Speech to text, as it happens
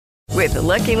With the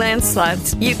Lucky Land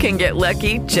Slots, you can get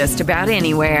lucky just about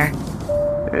anywhere.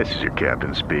 This is your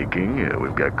captain speaking.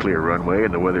 We've got clear runway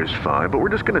and the weather's fine, but we're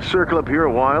just going to circle up here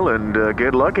a while and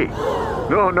get lucky.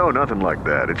 No, nothing like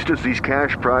that. It's just these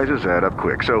cash prizes add up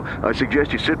quick. So I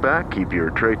suggest you sit back, keep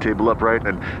your tray table upright,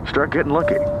 and start getting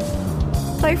lucky.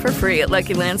 Play for free at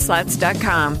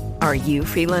LuckyLandSlots.com. Are you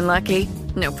feeling lucky?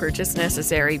 No purchase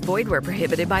necessary. Void where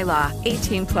prohibited by law.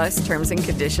 18 plus terms and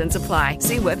conditions apply.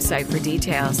 See website for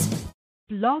details.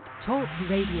 Blog Talk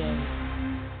Radio.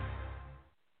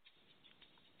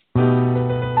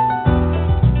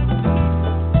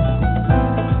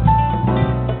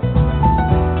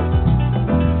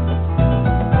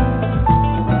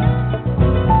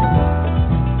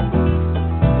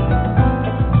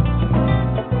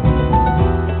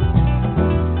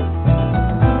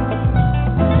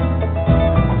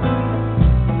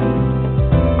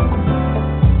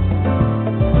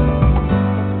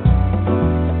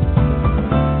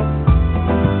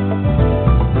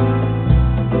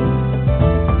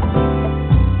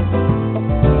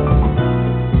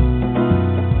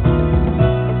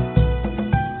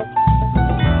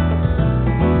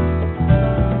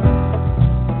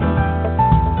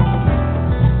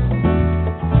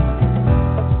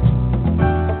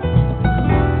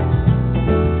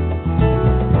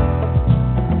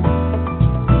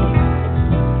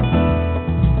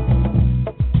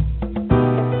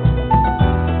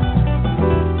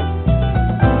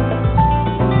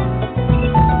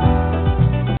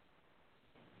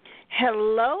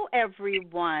 Hello,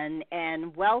 everyone,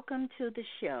 and welcome to the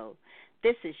show.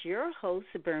 This is your host,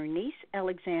 Bernice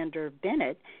Alexander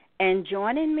Bennett, and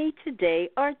joining me today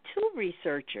are two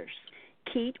researchers,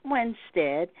 Keith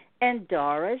Winstead and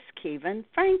Dorris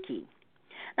Keeven-Franke.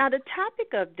 Now, the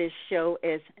topic of this show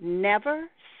is Never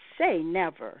Say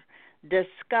Never,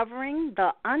 Discovering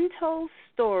the Untold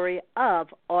Story of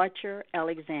Archer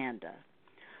Alexander.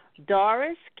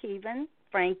 Dorris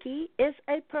Keeven-Franke is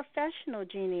a professional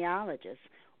genealogist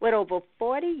with over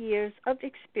 40 years of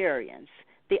experience.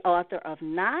 The author of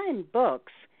 9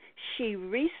 books, she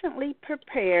recently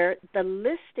prepared the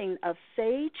listing of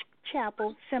Sage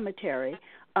Chapel Cemetery,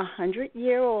 a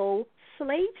 100-year-old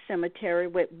slave cemetery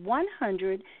with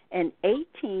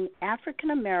 118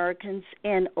 African Americans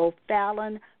in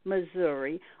O'Fallon,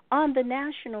 Missouri, on the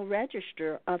National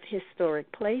Register of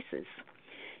Historic Places.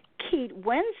 Keith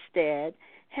Winstead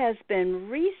has been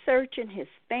researching his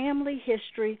family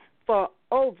history for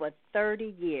over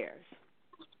 30 years.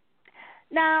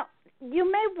 Now, you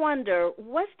may wonder,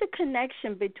 what's the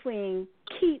connection between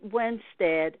Keith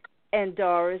Winstead and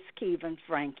Dorris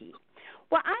Keeven-Franke?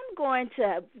 Well, I'm going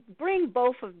to bring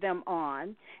both of them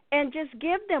on and just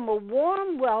give them a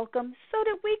warm welcome so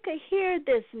that we could hear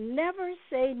this Never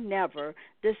Say Never,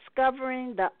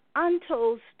 discovering the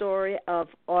untold story of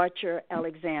Archer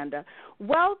Alexander.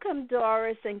 Welcome,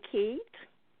 Dorris and Keith.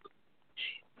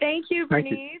 Thank you, Bernice.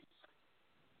 Thank you.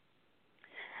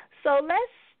 So let's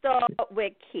start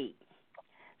with Keith.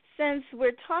 Since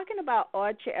we're talking about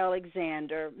Archer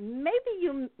Alexander, maybe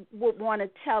you would want to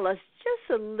tell us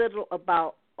just a little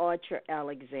about Archer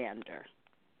Alexander.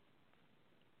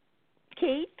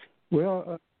 Keith?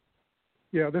 Well,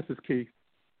 this is Keith.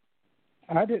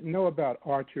 I didn't know about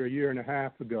Archer a year and a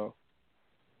half ago.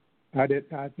 I'd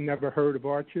never heard of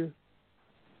Archer.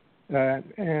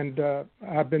 And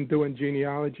I've been doing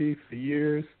genealogy for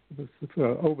years,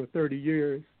 for over 30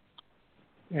 years.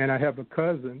 And I have a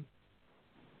cousin.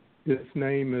 His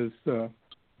name is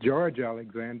George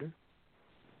Alexander.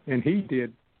 And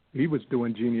he was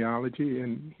doing genealogy,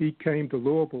 and he came to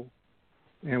Louisville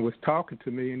and was talking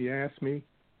to me, and he asked me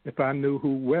if I knew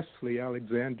who Wesley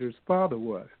Alexander's father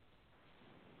was.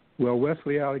 Well,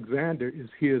 Wesley Alexander is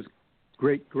his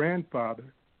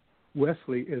great-grandfather.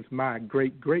 Wesley is my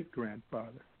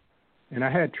great-great-grandfather. And I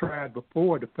had tried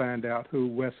before to find out who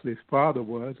Wesley's father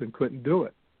was and couldn't do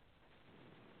it.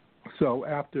 So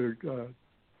after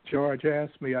George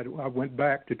asked me, I went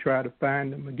back to try to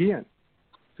find him again,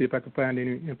 see if I could find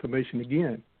any information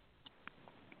again.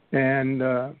 And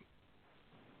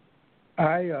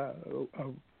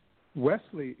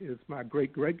Wesley is my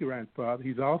great-great-grandfather.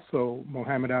 He's also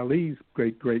Muhammad Ali's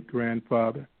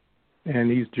great-great-grandfather,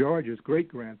 and he's George's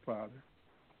great-grandfather.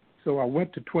 So I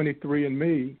went to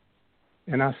 23andMe,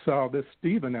 and I saw this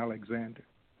Stephen Alexander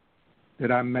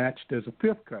that I matched as a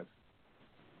fifth cousin.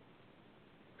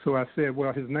 So I said,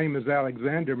 well, his name is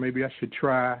Alexander. Maybe I should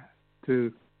try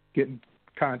to get in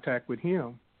contact with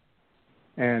him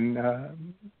and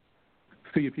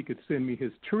see if he could send me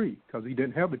his tree, because he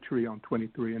didn't have a tree on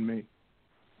 23andMe.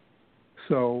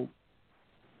 So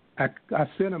I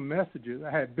sent him messages.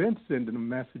 I had been sending him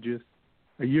messages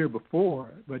a year before,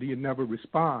 but he had never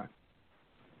responded.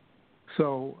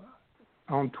 So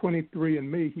on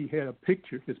 23andMe, he had a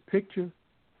picture. His picture,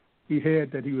 he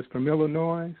had that he was from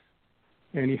Illinois,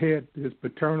 and he had his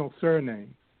paternal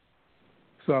surname.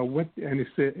 So I went, and he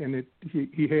said,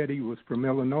 he was from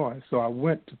Illinois. So I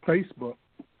went to Facebook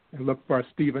and looked for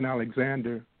Stephen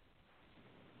Alexander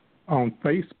on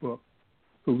Facebook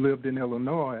who lived in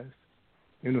Illinois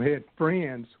and who had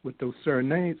friends with those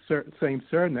same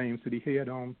surnames that he had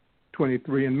on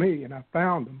 23andMe, and I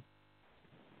found him.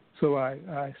 So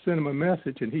I sent him a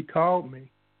message, and he called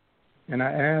me, and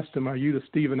I asked him, "Are you the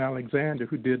Stephen Alexander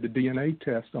who did the DNA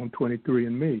test on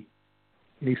 23andMe?"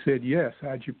 And he said, "Yes.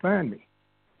 How'd you find me?"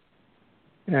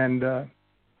 And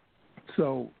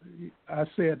so I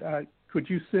said, "Could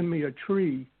you send me a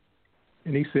tree?"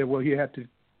 And he said, well, he had to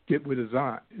get with his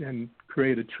aunt and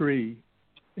create a tree.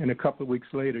 And a couple of weeks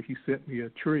later, he sent me a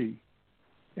tree.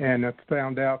 And I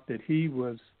found out that he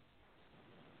was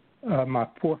my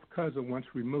fourth cousin once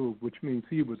removed, which means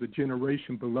he was a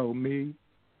generation below me.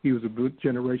 He was a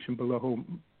generation below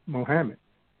Muhammad.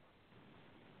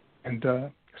 And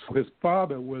so his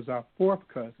father was our fourth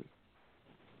cousin.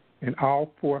 And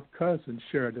all four cousins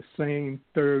share the same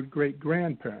third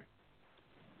great-grandparent.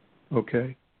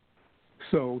 Okay?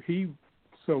 So his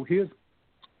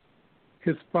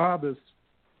father's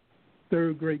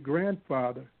third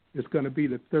great-grandfather is going to be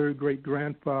the third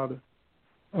great-grandfather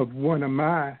of one of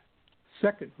my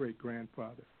second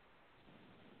great-grandfathers.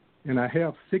 And I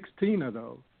have 16 of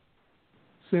those.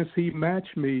 Since he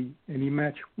matched me, and he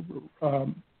matched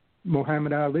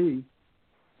Muhammad Ali,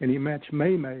 and he matched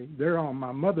May, they're on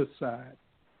my mother's side.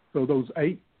 So those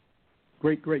 8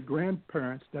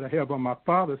 great-great-grandparents that I have on my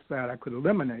father's side, I could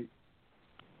eliminate.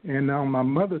 And on my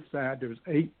mother's side, there's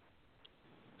 8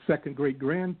 second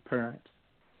great-grandparents.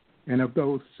 And of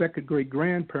those second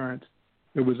great-grandparents,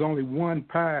 there was only one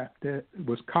path that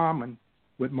was common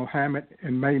with Muhammad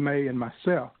and May and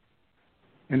myself.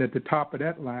 And at the top of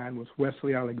that line was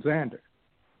Wesley Alexander.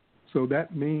 So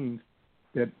that means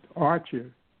that Archer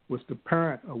was the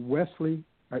parent of Wesley,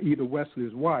 or either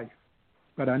Wesley's wife.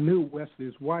 But I knew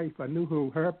Wesley's wife. I knew who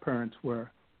her parents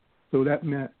were. So that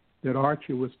meant that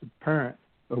Archer was the parent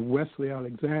of Wesley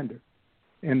Alexander.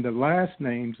 And the last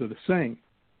names are the same.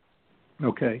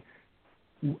 Okay.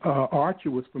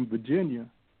 Archer was from Virginia.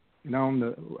 And on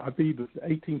the, I believe it was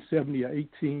 1870 or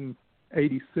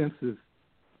 1880 census,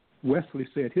 Wesley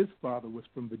said his father was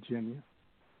from Virginia.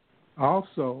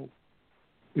 Also,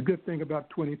 the good thing about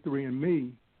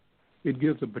 23andMe, it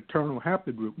gives a paternal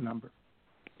haplogroup number,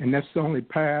 and that's only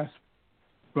passed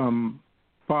from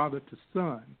father to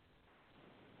son.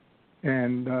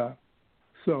 And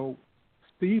so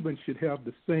Stephen should have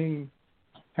the same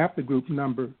haplogroup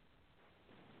number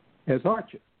as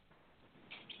Archer.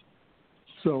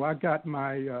 So I got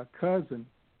my cousin,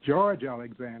 George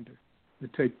Alexander, to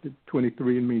take the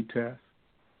 23andMe test.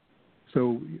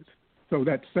 So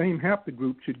that same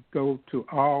haplogroup should go to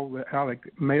all the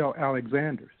male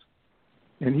Alexanders.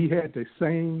 And he had the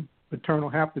same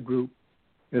paternal haplogroup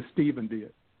as Stephen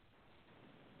did.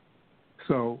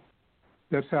 So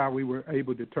that's how we were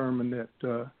able to determine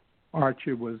that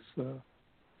Archer was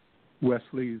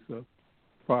Wesley's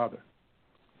father.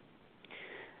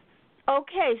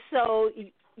 Okay, so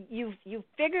you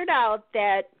figured out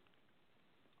that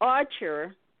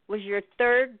Archer was your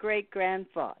third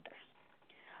great-grandfather.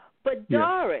 But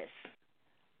Doris,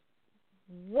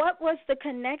 what was the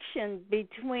connection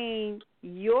between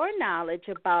your knowledge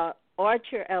about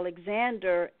Archer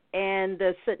Alexander and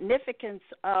the significance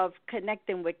of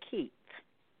connecting with Keith?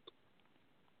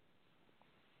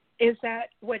 Is that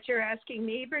what you're asking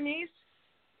me, Bernice?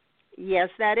 Yes,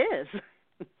 that is.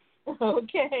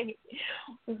 Okay.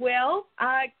 Well,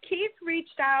 Keith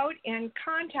reached out and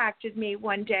contacted me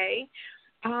one day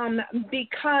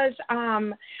because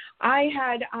I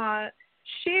had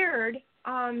shared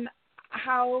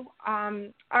how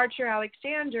Archer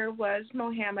Alexander was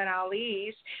Muhammad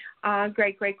Ali's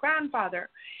great-great-grandfather.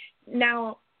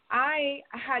 Now, I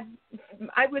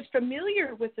was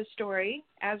familiar with the story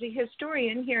as a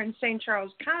historian here in St.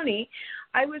 Charles County.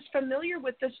 I was familiar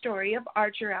with the story of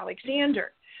Archer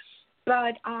Alexander.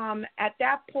 But at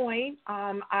that point,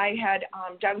 I had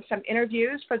done some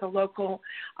interviews for the local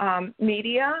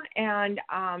media, and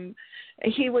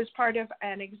he was part of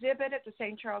an exhibit at the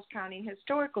St. Charles County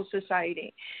Historical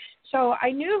Society. So I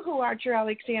knew who Archer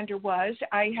Alexander was.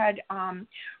 I had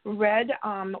read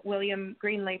William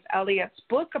Greenleaf Elliott's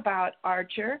book about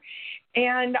Archer,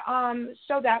 and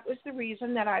so that was the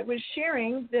reason that I was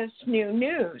sharing this new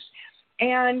news.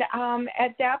 And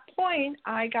at that point,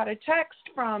 I got a text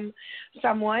from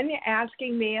someone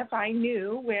asking me if I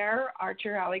knew where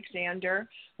Archer Alexander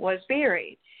was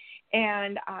buried.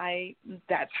 And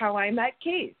that's how I met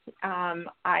Keith.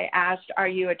 I asked, "Are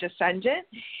you a descendant?"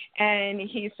 And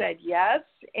he said yes.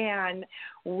 And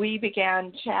we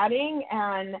began chatting,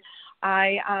 and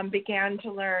I began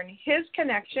to learn his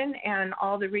connection and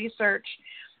all the research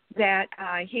that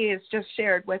he has just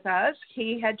shared with us.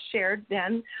 He had shared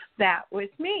then that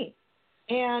with me.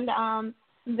 And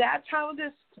that's how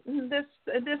this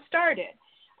started.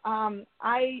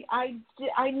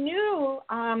 I knew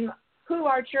who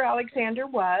Archer Alexander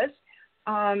was.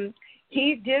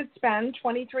 He did spend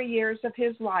 23 years of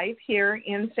his life here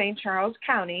in St. Charles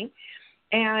County,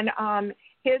 and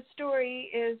his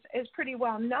story is pretty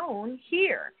well known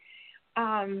here.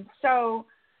 So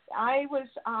I was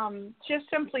just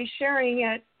simply sharing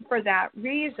it for that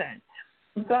reason.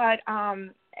 But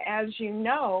as you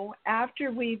know,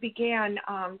 after we began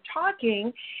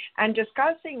talking and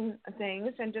discussing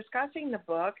things and discussing the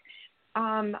book,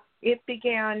 it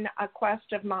began a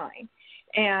quest of mine.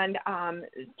 And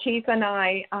Keith and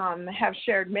I have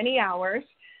shared many hours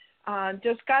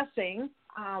discussing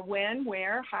when,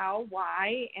 where, how,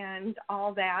 why, and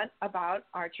all that about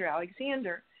Archer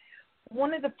Alexander.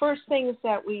 One of the first things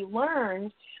that we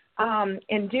learned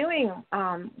in doing,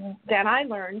 that I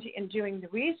learned in doing the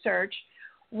research,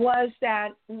 was that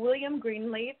William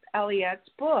Greenleaf Eliot's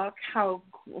book, how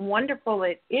wonderful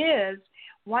it is,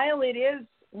 while it is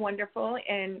wonderful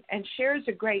and shares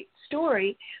a great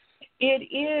story, it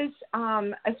is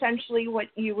essentially what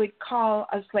you would call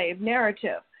a slave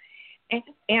narrative.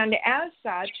 And as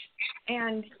such,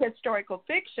 and historical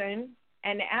fiction,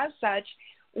 and as such,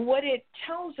 what it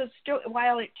tells a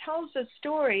while it tells a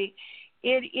story,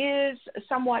 it is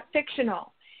somewhat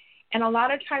fictional. And a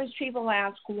lot of times people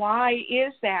ask, why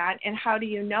is that, and how do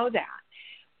you know that?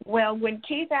 Well, when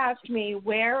Keith asked me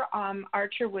where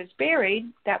Archer was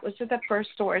buried, that was the first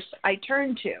source I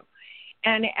turned to.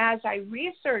 And as I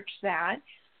researched that,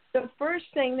 the first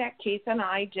thing that Keith and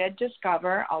I did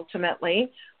discover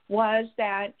ultimately was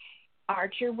that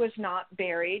Archer was not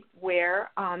buried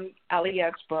where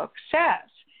Eliot's book says.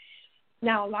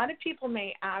 Now, a lot of people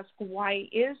may ask, why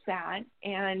is that?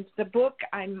 And the book,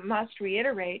 I must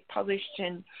reiterate, published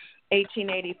in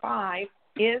 1885,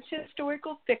 is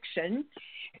historical fiction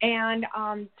and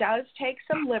does take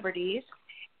some liberties.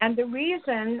 And the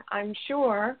reason, I'm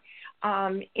sure,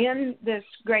 in this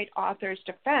great author's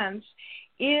defense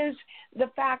is the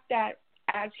fact that,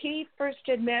 as he first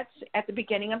admits at the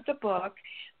beginning of the book,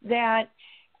 that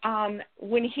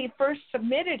when he first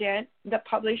submitted it, the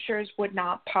publishers would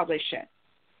not publish it.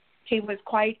 He was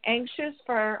quite anxious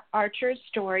for Archer's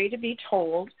story to be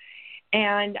told,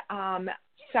 and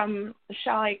some,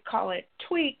 shall I call it,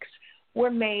 tweaks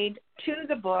were made to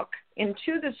the book,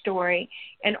 into the story,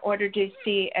 in order to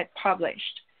see it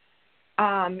published.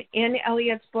 In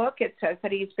Eliot's book, it says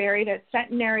that he's buried at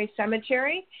Centenary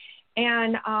Cemetery,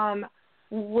 and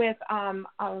with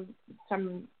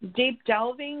some deep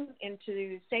delving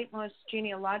into St. Louis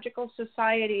Genealogical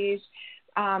Society's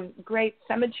great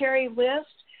cemetery list,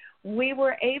 we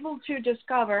were able to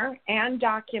discover and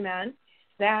document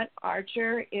that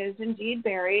Archer is indeed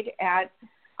buried at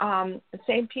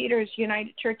St. Peter's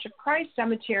United Church of Christ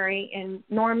Cemetery in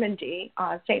Normandy,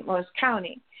 St. Louis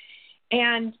County.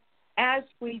 And as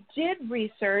we did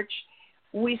research,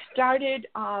 we started,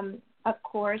 of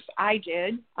course, I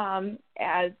did,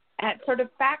 at sort of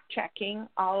fact-checking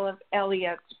all of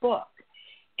Eliot's book.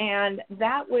 And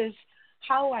that was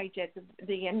how I did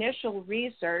the initial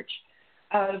research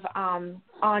of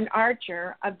on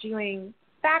Archer, of doing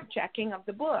fact-checking of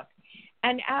the book.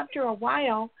 And after a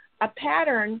while, a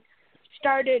pattern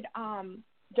started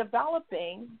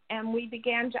developing, and we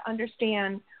began to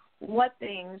understand what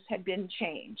things had been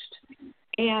changed.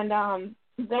 And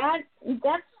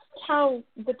that's how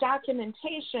the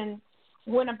documentation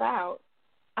went about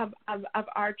of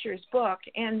Archer's book,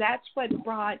 and that's what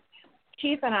brought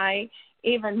Keith and I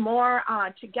even more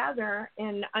together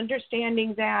in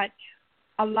understanding that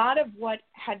a lot of what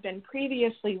had been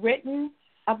previously written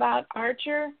about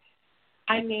Archer,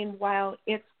 I mean, while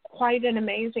it's quite an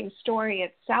amazing story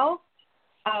itself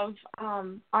of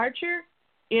Archer,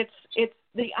 it's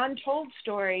the Untold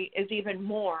story is even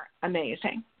more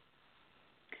amazing.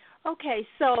 Okay,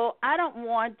 so I don't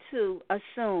want to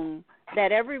assume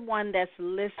that everyone that's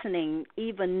listening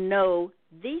even know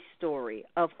the story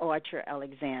of Archer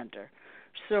Alexander.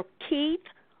 So Keith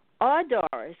or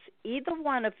Doris, either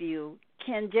one of you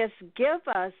can just give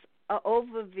us an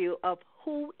overview of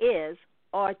who is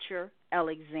Archer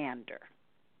Alexander.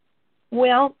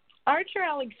 Well, Archer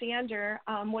Alexander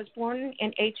was born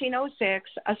in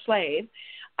 1806, a slave,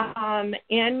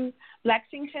 in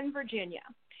Lexington, Virginia.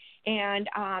 And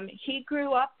he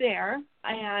grew up there,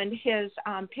 and his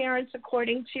parents,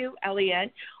 according to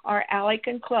Elliot, are Alec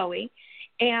and Chloe.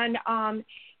 And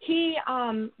he,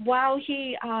 while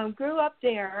he grew up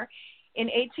there in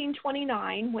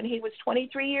 1829, when he was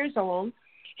 23 years old,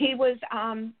 he was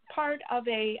part of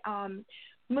a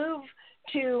move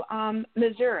to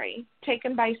Missouri,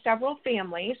 taken by several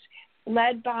families,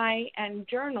 led by and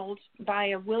journaled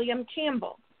by William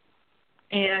Campbell.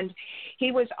 And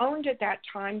he was owned at that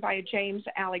time by James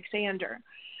Alexander.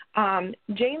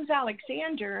 James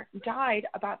Alexander died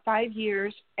about 5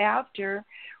 years after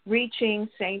reaching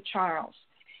St. Charles.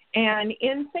 And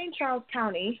in St. Charles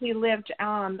County, he lived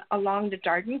along the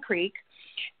Darden Creek,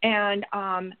 and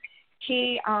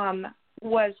he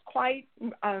was quite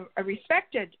a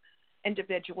respected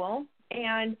individual.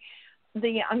 And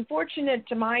the unfortunate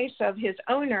demise of his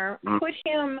owner put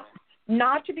him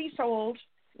not to be sold,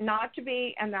 not to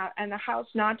be, and the house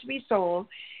not to be sold,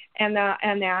 and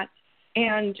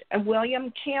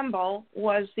William Campbell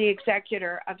was the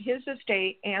executor of his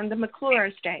estate and the McClure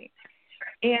estate.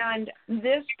 And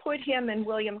this put him in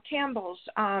William Campbell's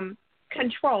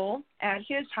control at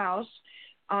his house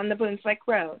on the Boones Lake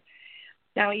Road.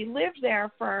 Now, he lived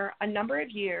there for a number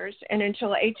of years, and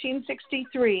until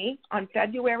 1863, on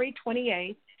February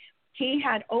 28th, he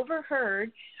had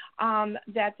overheard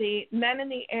that the men in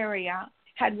the area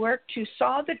had worked to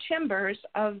saw the timbers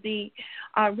of the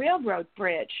railroad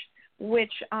bridge,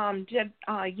 which did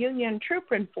Union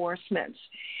troop reinforcements.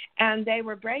 And they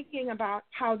were bragging about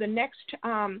how the next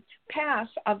pass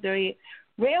of the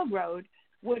railroad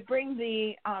would bring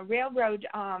the railroad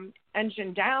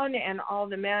engine down and all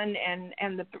the men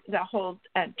and the whole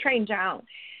train down.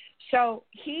 So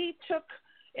he took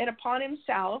it upon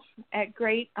himself at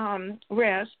great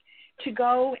risk to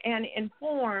go and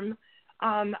inform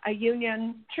a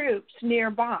Union troops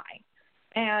nearby.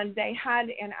 And they had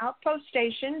an outpost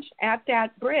stationed at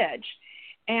that bridge.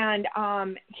 And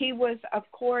he was, of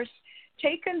course,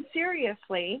 taken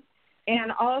seriously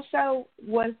and also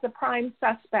was the prime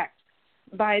suspect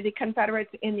by the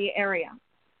Confederates in the area.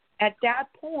 At that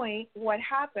point, what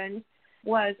happened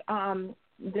was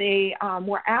they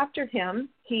were after him.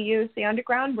 He used the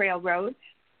Underground Railroad,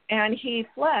 and he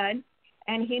fled,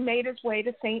 and he made his way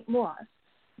to St. Louis.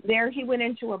 There he went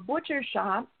into a butcher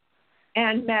shop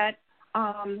and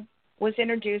was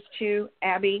introduced to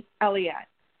Abby Elliott,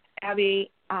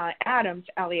 Abby Adams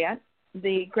Elliott,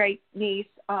 the great niece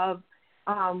of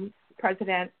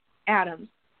President Adams.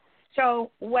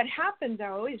 So what happened,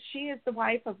 though, is she is the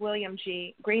wife of William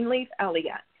G. Greenleaf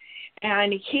Elliott,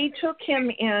 and he took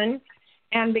him in,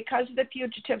 and because of the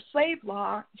fugitive slave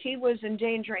law, he was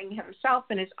endangering himself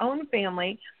and his own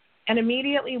family, and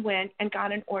immediately went and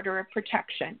got an order of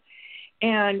protection.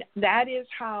 And that is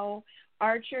how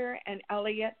Archer and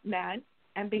Elliott met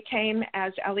and became,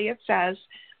 as Elliott says,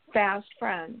 fast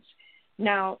friends.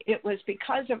 Now, it was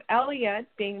because of Elliott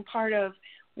being part of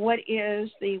what is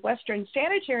the Western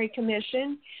Sanitary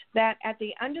Commission that at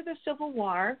the end of the Civil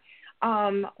War,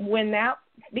 when that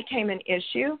became an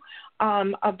issue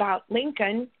about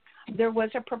Lincoln, there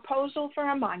was a proposal for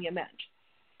a monument.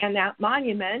 And that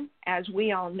monument, as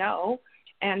we all know,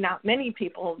 and not many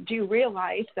people do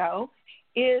realize, though,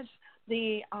 is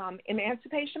the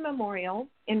Emancipation Memorial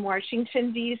in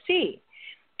Washington, D.C.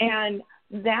 And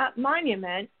that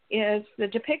monument is the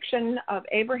depiction of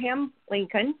Abraham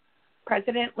Lincoln,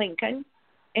 President Lincoln,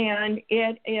 and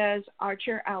it is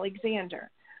Archer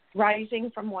Alexander rising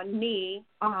from one knee.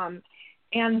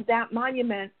 And that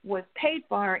monument was paid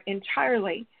for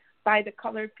entirely by the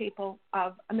colored people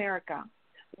of America,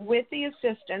 with the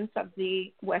assistance of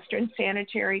the Western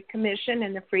Sanitary Commission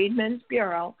and the Freedmen's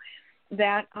Bureau.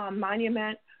 That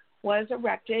monument was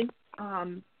erected,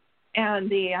 and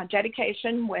the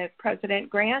dedication with President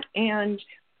Grant and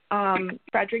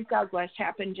Frederick Douglass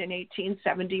happened in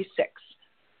 1876.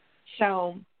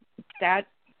 So that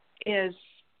is,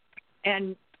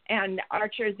 and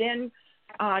Archer then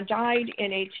died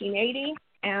in 1880,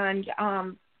 and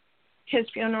his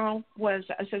funeral was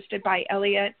assisted by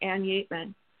Elliott and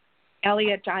Yeatman.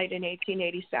 Elliott died in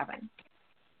 1887.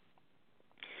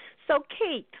 So,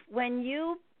 Keith, when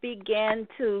you began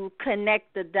to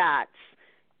connect the dots,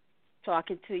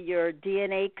 talking to your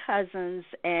DNA cousins,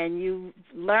 and you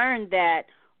learned that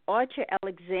Archer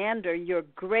Alexander, your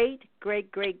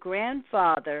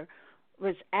great-great-great-grandfather,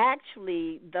 was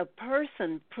actually the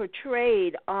person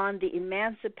portrayed on the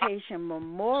Emancipation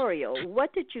Memorial.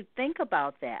 What did you think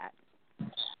about that?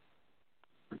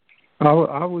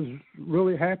 I was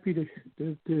really happy to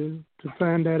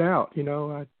find that out. You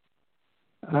know,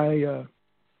 I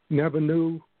never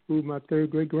knew who my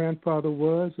third great grandfather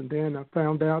was, and then I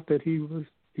found out that he was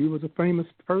a famous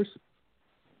person.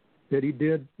 That he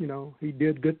did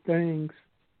good things.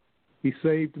 He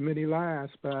saved many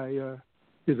lives by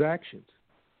his actions,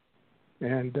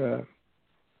 and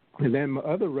then my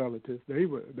other relatives, they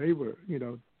were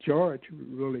George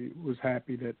really was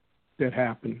happy that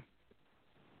happened.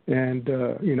 And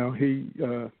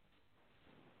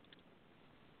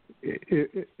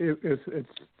it's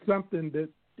something that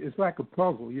it's like a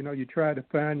puzzle. You know, you try to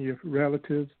find your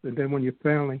relatives, and then when you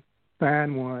finally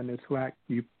find one, it's like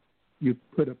you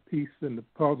put a piece in the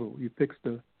puzzle. You fixed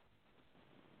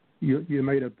you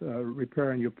made a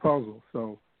repair in your puzzle.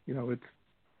 So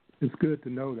it's good to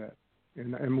know that,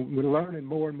 and we're learning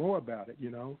more and more about it.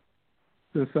 You know,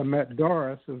 since I met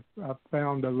Dorris, I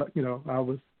found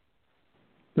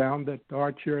found that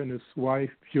Archer and his wife,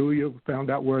 Julia, found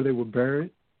out where they were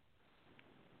buried.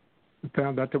 We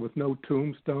found out there was no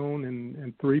tombstone,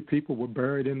 and 3 people were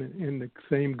buried in the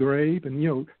same grave.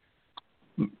 And,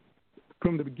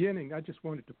 from the beginning, I just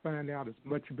wanted to find out as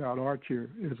much about Archer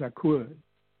as I could.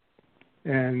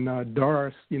 And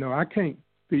Doris, I can't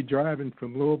be driving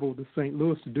from Louisville to St.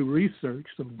 Louis to do research,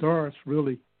 so Doris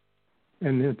really,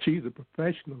 and then she's a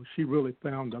professional, she really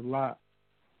found a lot.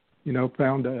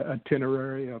 Found an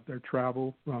itinerary of their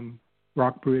travel from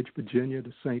Rockbridge, Virginia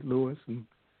to St. Louis, and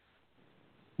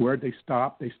where they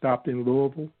stopped. They stopped in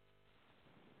Louisville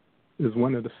is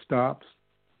one of the stops.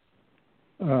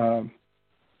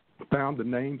 Found the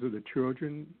names of the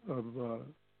children of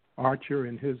Archer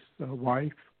and his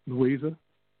wife, Louisa,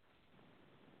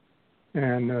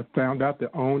 and found out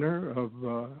the owner of,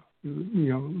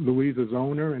 Louisa's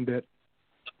owner, and that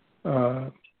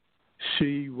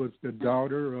she was the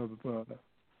daughter of,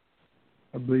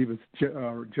 I believe it's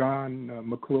John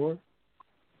McClure,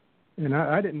 and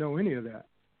I didn't know any of that.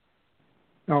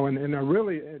 Oh, and I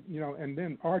really, and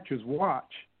then Archer's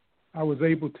watch. I was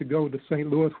able to go to St.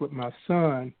 Louis with my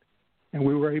son, and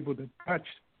we were able to touch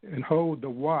and hold the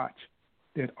watch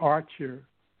that Archer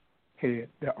had,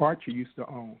 that Archer used to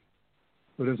own.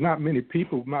 So there's not many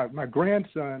people. My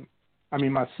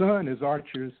son is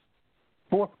Archer's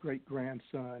 4th great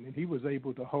grandson, and he was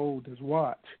able to hold his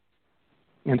watch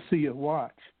and see a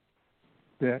watch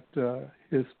that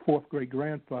his 4th great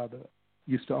grandfather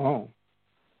used to own.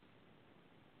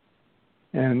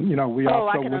 And we also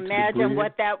I can went imagine to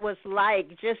what that was like,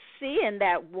 just seeing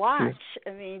that watch.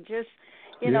 Yeah. I mean, just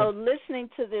listening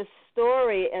to this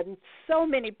story, and so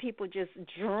many people just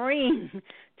dream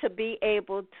to be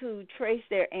able to trace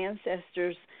their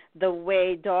ancestors the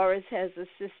way Doris has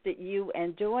assisted you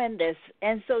in doing this.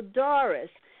 And so, Doris,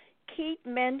 Keith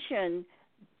mentioned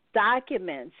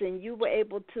documents, and you were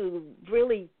able to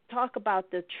really talk about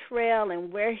the trail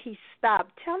and where he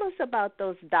stopped. Tell us about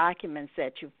those documents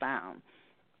that you found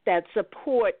that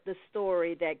support the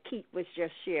story that Keith was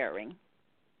just sharing.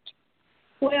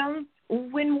 Well,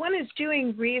 when one is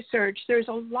doing research, there's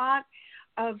a lot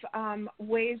of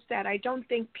ways that I don't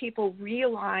think people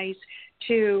realize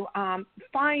to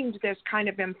find this kind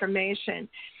of information.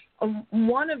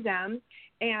 One of them,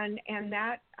 and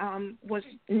that was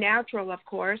natural, of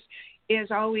course, is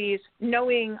always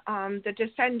knowing the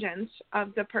descendants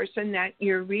of the person that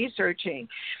you're researching.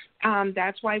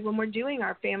 That's why when we're doing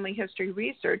our family history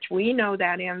research, we know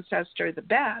that ancestor the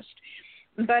best.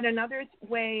 But another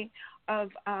way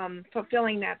of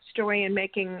fulfilling that story and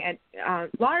making it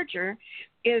larger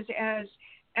is,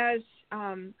 as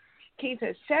Keith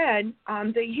has said,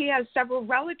 that he has several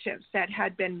relatives that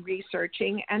had been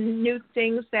researching and knew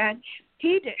things that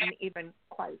he didn't even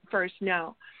quite first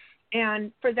know.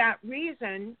 And for that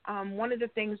reason, one of the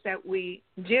things that we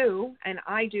do, and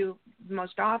I do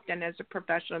most often as a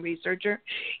professional researcher,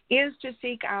 is to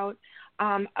seek out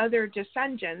other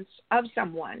descendants of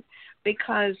someone,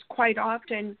 because quite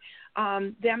often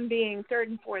them being 3rd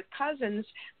and 4th cousins,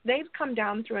 they've come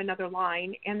down through another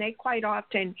line, and they quite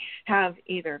often have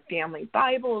either family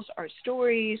Bibles or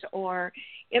stories or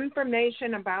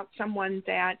information about someone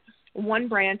that one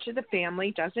branch of the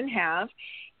family doesn't have.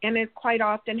 And it quite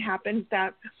often happens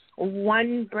that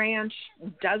one branch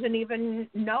doesn't even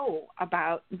know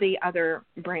about the other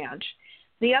branch.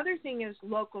 The other thing is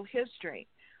local history.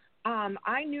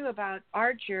 I knew about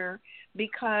Archer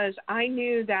because I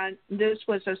knew that this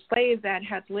was a slave that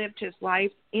had lived his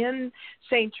life in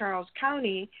St. Charles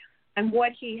County, and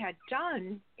what he had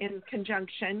done in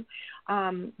conjunction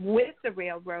with the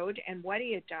railroad and what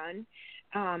he had done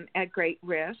at great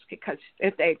risk, because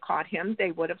if they had caught him,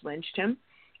 they would have lynched him.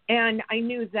 And I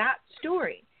knew that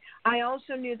story. I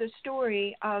also knew the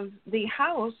story of the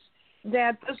house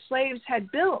that the slaves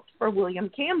had built for William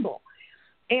Campbell.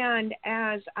 And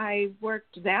as I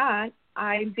worked that,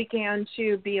 I began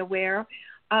to be aware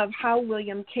of how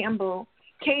William Campbell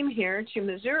came here to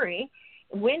Missouri.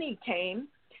 When he came,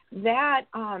 that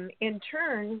in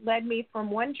turn led me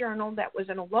from one journal that was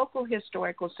in a local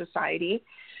historical society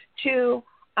to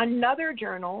another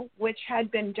journal which had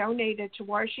been donated to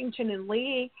Washington and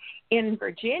Lee in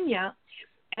Virginia,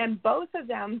 and both of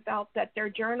them felt that their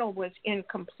journal was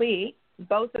incomplete.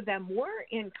 Both of them were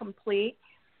incomplete.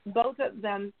 Both of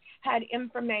them had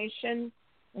information,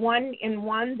 one in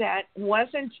one that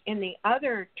wasn't in the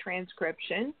other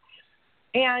transcription.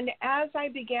 And as I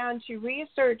began to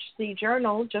research the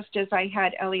journal, just as I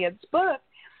had Eliot's book,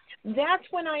 that's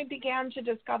when I began to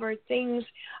discover things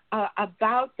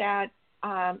about that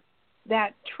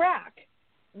track,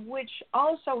 which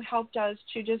also helped us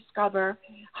to discover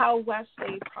how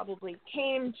Wesley probably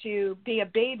came to be a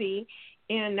baby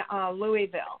in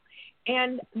Louisville.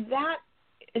 And that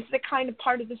is the kind of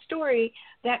part of the story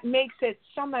that makes it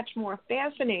so much more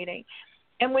fascinating.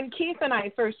 And when Keith and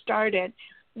I first started,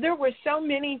 there were so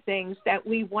many things that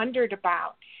we wondered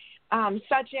about,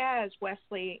 such as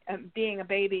Wesley being a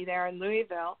baby there in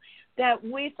Louisville, that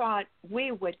we thought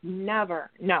we would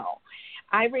never know.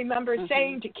 I remember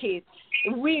saying to Keith,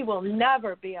 we will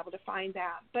never be able to find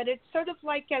that. But it's sort of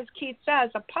like, as Keith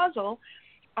says, a puzzle,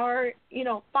 or,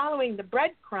 following the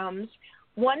breadcrumbs.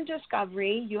 One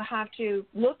discovery you have to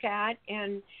look at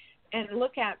and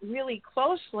look at really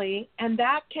closely, and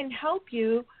that can help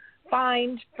you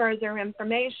find further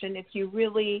information if you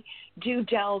really do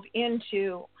delve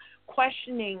into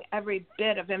questioning every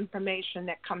bit of information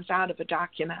that comes out of a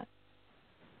document.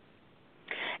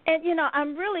 And,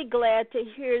 I'm really glad to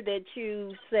hear that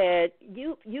you said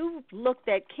you looked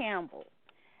at Campbell,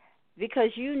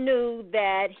 because you knew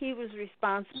that he was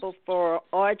responsible for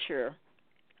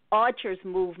Archer's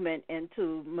movement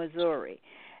into Missouri.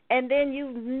 And then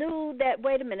you knew that,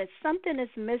 wait a minute, something is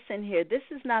missing here. This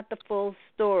is not the full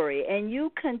story. And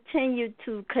you continued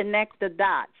to connect the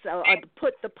dots, or to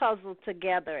put the puzzle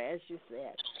together, as you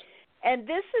said. And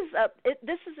this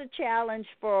is a challenge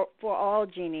for all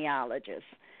genealogists,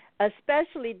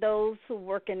 especially those who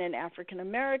work in an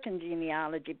African-American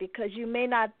genealogy, because you may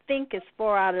not think as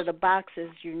far out of the box as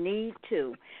you need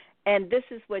to. And this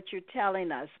is what you're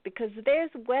telling us, because there's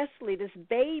Wesley, this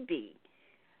baby,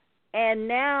 and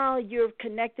now you're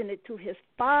connecting it to his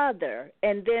father.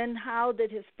 And then how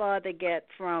did his father get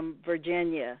from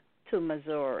Virginia to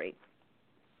Missouri?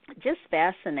 Just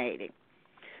fascinating.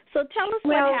 So tell us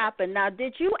what happened. Now,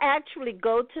 did you actually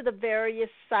go to the various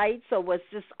sites, or was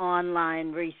this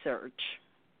online research?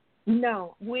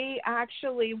 No, we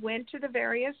actually went to the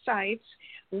various sites.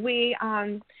 We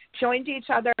joined each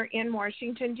other in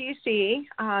Washington, D.C.,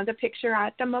 the picture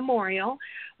at the memorial.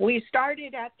 We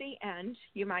started at the end,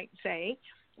 you might say,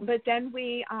 but then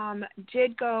we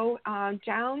did go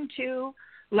down to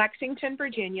Lexington,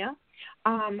 Virginia.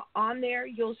 On there,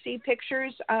 you'll see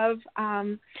pictures of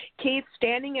Keith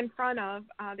standing in front of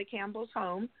the Campbell's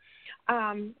home.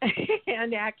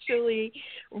 And actually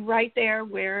right there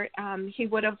where he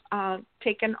would have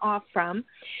taken off from.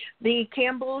 The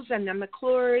Campbells and the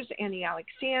McClures and the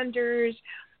Alexanders,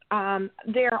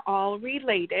 they're all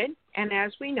related. And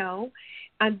as we know,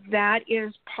 that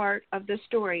is part of the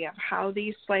story of how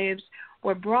these slaves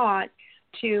were brought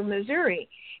to Missouri.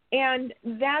 And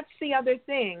that's the other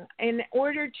thing. In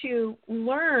order to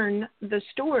learn the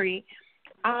story,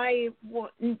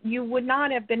 you would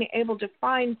not have been able to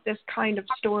find this kind of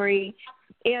story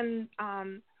in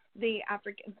the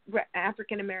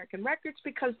African American records,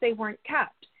 because they weren't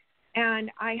kept. And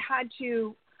I had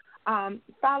to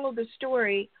follow the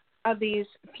story of these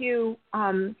few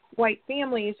white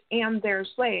families and their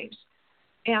slaves.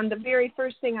 And the very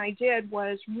first thing I did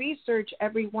was research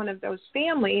every one of those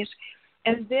families,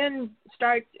 and then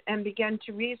start and begin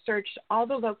to research all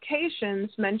the locations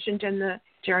mentioned in the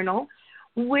journal,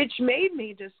 which made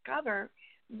me discover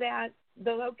that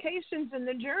the locations in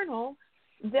the journal,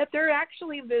 that they're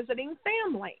actually visiting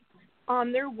family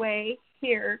on their way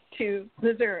here to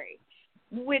Missouri,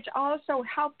 which also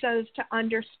helped us to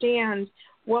understand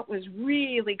what was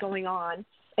really going on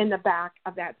in the back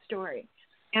of that story.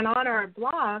 And on our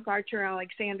blog,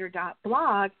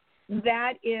 archeralexander.blog,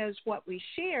 that is what we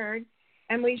shared.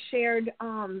 And we shared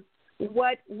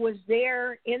what was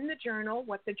there in the journal,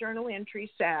 what the journal entry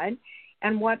said,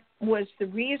 and what was the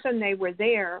reason they were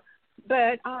there.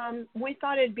 But we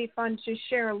thought it'd be fun to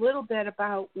share a little bit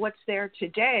about what's there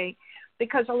today,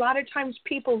 because a lot of times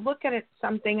people look at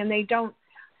something and they don't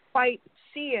quite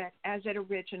see it as it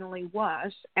originally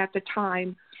was at the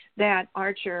time that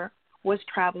Archer was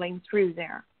traveling through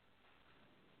there.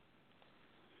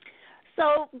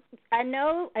 So I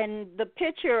know, and the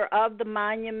picture of the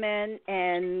monument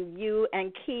and you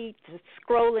and Keith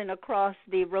scrolling across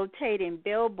the rotating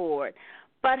billboard,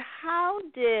 but how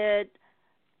did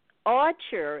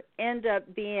Archer end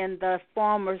up being the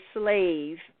former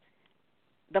slave,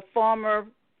 the former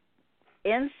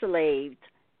enslaved,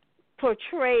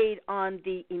 portrayed on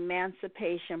the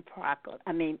Emancipation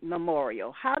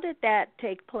Memorial? How did that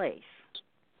take place?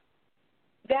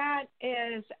 That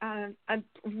is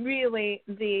really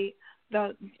the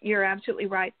you're absolutely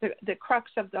right, the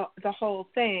crux of the whole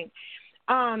thing.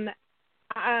 What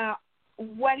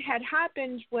had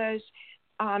happened was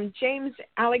James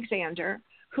Alexander,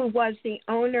 who was the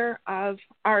owner of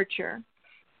Archer,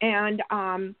 and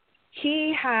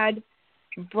he had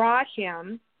brought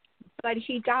him, but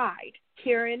he died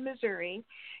here in Missouri.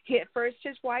 First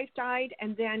his wife died,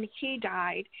 and then he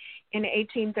died in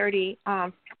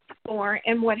 1834.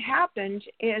 And what happened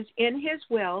is, in his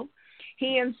will,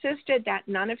 he insisted that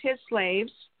none of his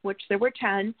slaves, which there were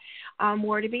 10,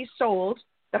 were to be sold.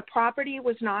 The property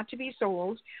was not to be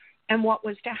sold. And what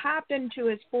was to happen to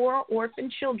his 4 orphan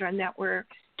children that were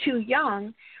too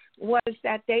young was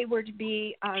that they were to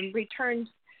be returned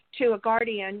to a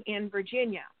guardian in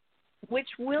Virginia, which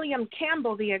William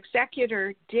Campbell, the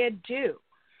executor, did do.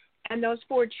 And those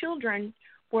 4 children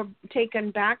were taken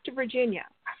back to Virginia.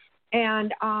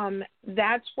 And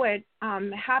that's what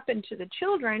happened to the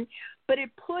children. But it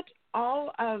put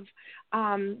all of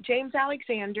James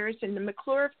Alexander's and the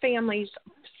McClure family's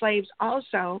slaves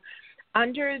also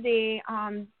under the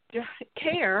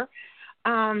care,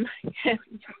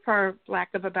 for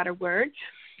lack of a better word,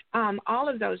 all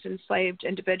of those enslaved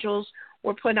individuals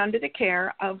were put under the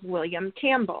care of William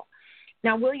Campbell.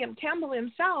 Now, William Campbell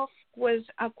himself was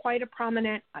quite a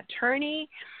prominent attorney.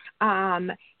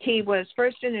 He was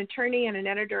first an attorney and an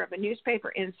editor of a newspaper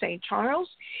in St. Charles.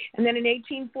 And then in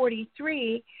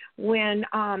 1843, when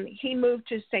he moved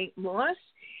to St. Louis,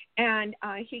 and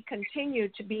he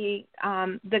continued to be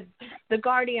the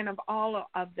guardian of all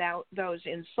of those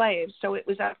enslaved. So it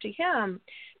was up to him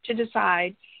to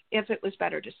decide if it was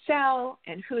better to sell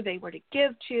and who they were to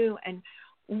give to and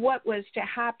what was to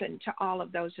happen to all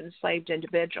of those enslaved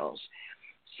individuals.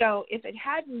 So if it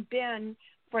hadn't been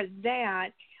for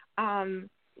that,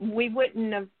 we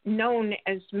wouldn't have known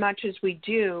as much as we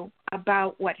do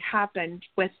about what happened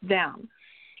with them.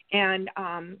 And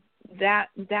that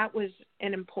was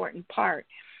an important part.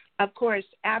 Of course,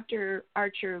 after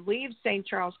Archer leaves St.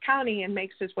 Charles County and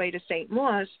makes his way to St.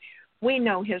 Louis, we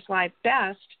know his life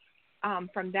best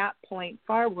from that point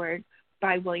forward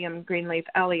by William Greenleaf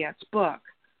Eliot's book.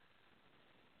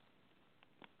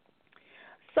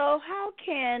 So how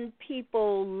can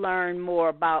people learn more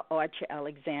about Archer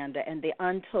Alexander and the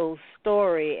Untold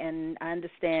story? And I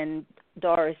understand,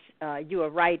 Doris, you are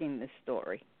writing this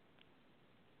story.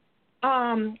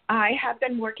 I have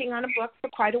been working on a book for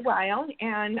quite a while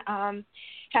and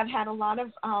have had a lot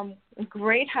of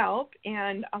great help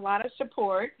and a lot of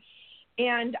support.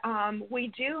 And we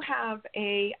do have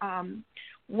a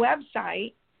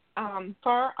website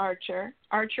for Archer,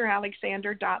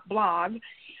 archeralexander.blog.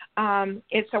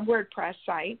 It's a WordPress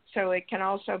site, so it can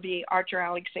also be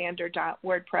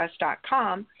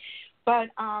archeralexander.wordpress.com. But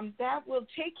that will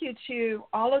take you to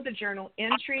all of the journal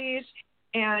entries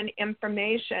and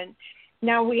information.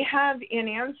 Now, we have in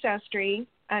Ancestry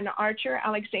an Archer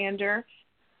Alexander,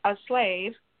 a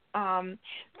slave,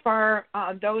 for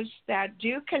those that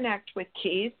do connect with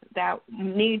Keith, that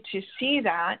need to see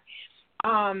that.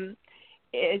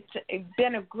 It's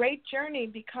been a great journey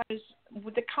because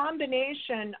with the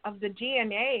combination of the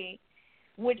DNA,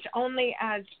 which only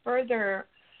adds further,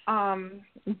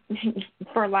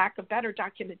 for lack of better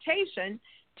documentation,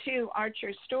 to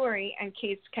Archer's story and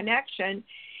Keith's connection,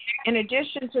 in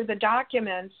addition to the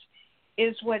documents,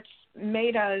 is what's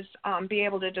made us be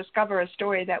able to discover a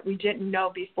story that we didn't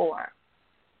know before.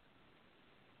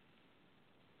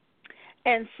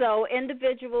 And so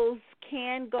individuals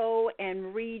can go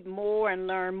and read more and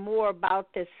learn more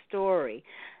about this story.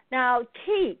 Now,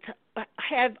 Keith,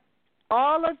 have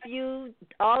all of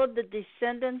the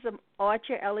descendants of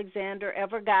Archer Alexander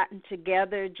ever gotten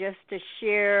together just to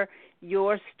share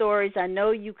your stories? I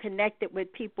know you connected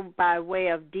with people by way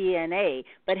of DNA,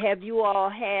 but have you all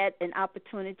had an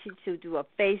opportunity to do a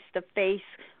face-to-face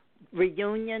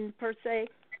reunion, per se?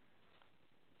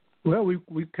 Well,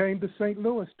 we came to St.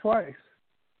 Louis twice,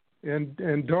 and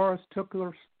Dorris took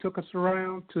us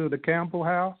around to the Campbell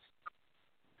house,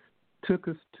 took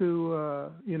us to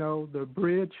the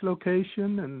bridge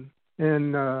location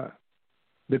and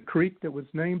the creek that was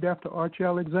named after Archer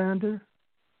Alexander.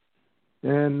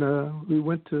 and we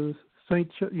went to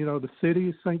the city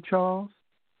of St. Charles,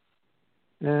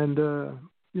 and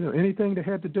anything they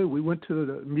had to do. We went to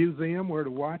the museum where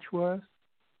the watch was.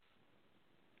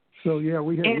 So yeah,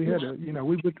 we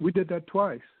did that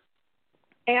twice.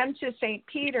 And to St.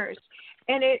 Peter's,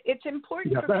 and it's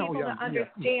important for people to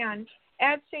understand.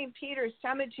 At St. Peter's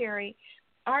Cemetery,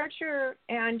 Archer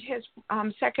and his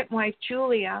second wife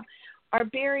Julia are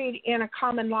buried in a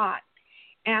common lot,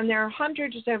 and there are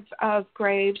hundreds of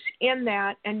graves in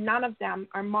that, and none of them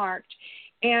are marked.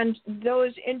 And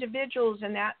those individuals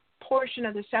in that portion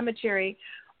of the cemetery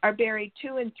are buried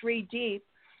 2 and 3 deep,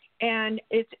 and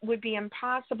it would be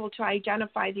impossible to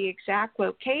identify the exact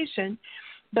location.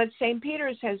 But St.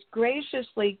 Peter's has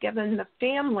graciously given the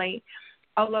family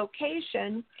a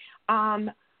location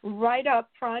right up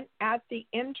front at the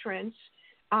entrance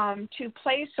to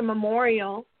place a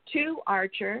memorial to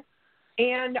Archer,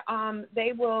 and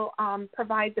they will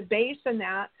provide the base in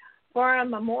that for a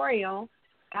memorial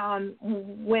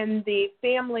when the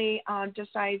family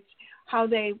decides how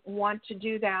they want to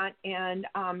do that and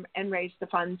raise the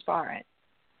funds for it.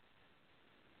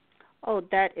 Oh,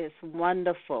 that is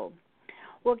wonderful.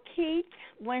 Well, Keith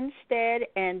Winstead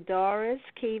and Dorris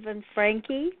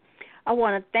Keeven-Franke, I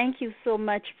want to thank you so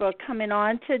much for coming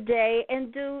on today.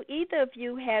 And do either of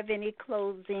you have any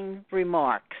closing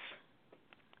remarks?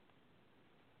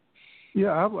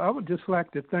 Yeah, I would just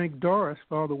like to thank Doris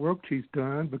for all the work she's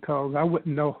done, because I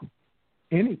wouldn't know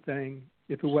anything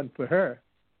if it wasn't for her.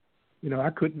 I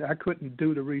couldn't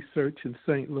do the research in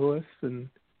St. Louis, and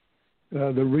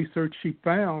the research she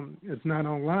found is not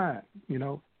online.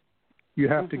 You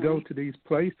have to go to these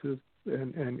places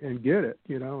and get it.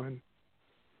 And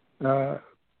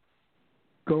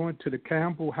going to the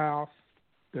Campbell House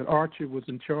that Archer was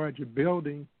in charge of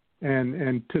building,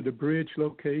 and to the bridge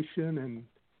location, and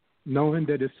knowing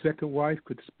that his second wife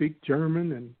could speak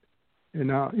German,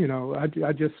 and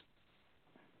I just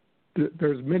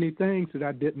there's many things that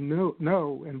I didn't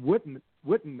know and wouldn't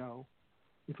know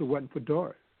if it wasn't for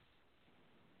Doris.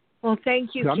 Well,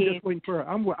 thank you, I'm Keith. just waiting for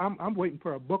I'm waiting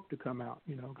for a book to come out,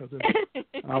 because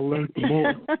I'll learn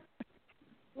more.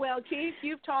 Well, Keith,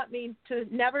 you've taught me to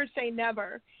never say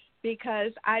never,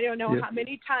 because I don't know how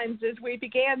many times as we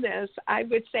began this, I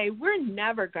would say we're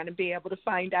never going to be able to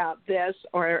find out this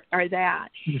or that.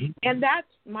 Mm-hmm. And that's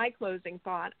my closing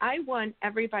thought. I want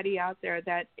everybody out there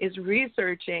that is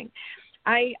researching.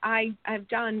 I've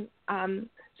done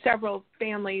several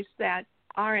families that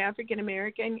are African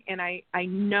American, and I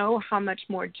know how much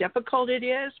more difficult it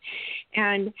is.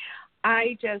 And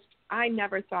I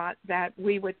never thought that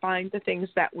we would find the things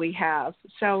that we have.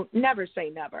 So never say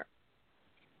never.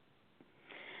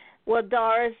 Well,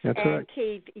 Doris That's and right.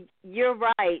 Keith, you're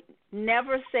right.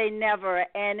 Never say never.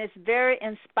 And it's very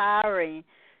inspiring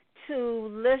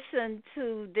to listen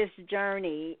to this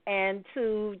journey and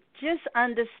to just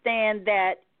understand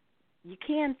that you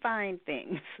can find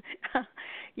things.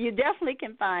 You definitely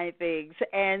can find things.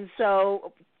 And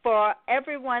so for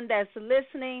everyone that's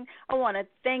listening, I want to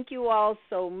thank you all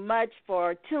so much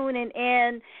for tuning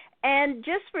in. And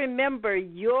just remember,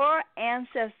 your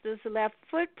ancestors left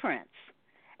footprints.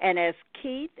 And as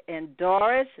Keith and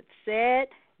Doris said,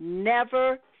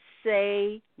 never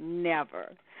say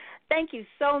never. Thank you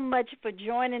so much for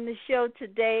joining the show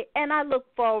today, and I look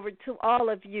forward to all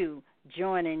of you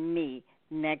joining me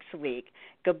next week.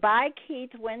 Goodbye,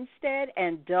 Keith Winstead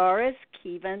and Dorris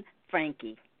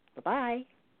Keeven-Franke. Bye-bye.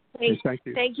 Thank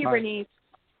you. Thank you, Bye. Bernice.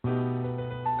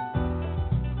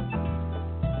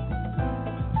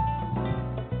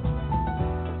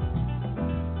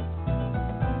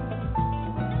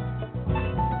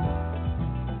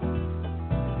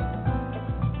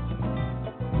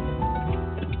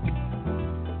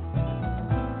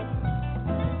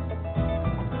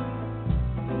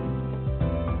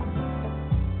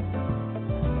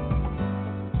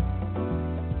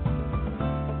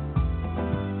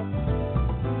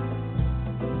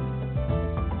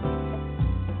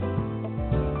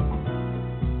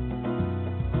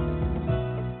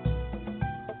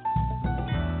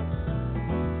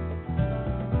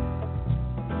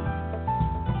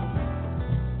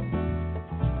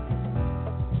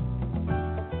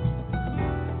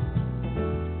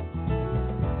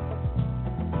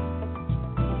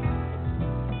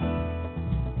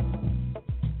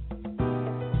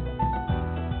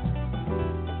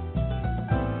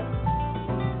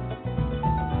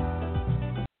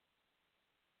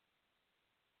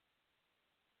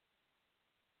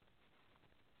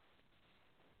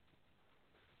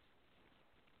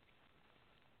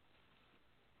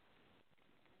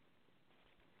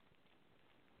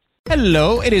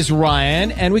 Hello, it is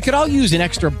Ryan, and we could all use an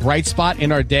extra bright spot in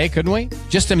our day, couldn't we?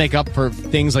 Just to make up for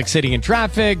things like sitting in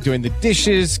traffic, doing the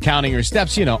dishes, counting your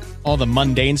steps, you know, all the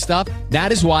mundane stuff.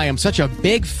 That is why I'm such a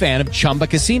big fan of Chumba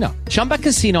Casino. Chumba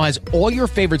Casino has all your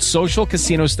favorite social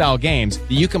casino-style games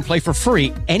that you can play for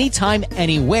free anytime,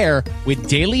 anywhere with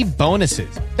daily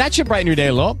bonuses. That should brighten your day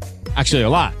a little. Actually, a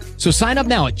lot. So sign up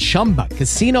now at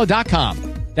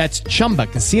ChumbaCasino.com. That's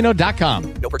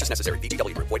ChumbaCasino.com. No purchase necessary.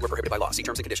 VGW Group. Void where prohibited by law. See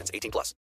terms and conditions. 18+.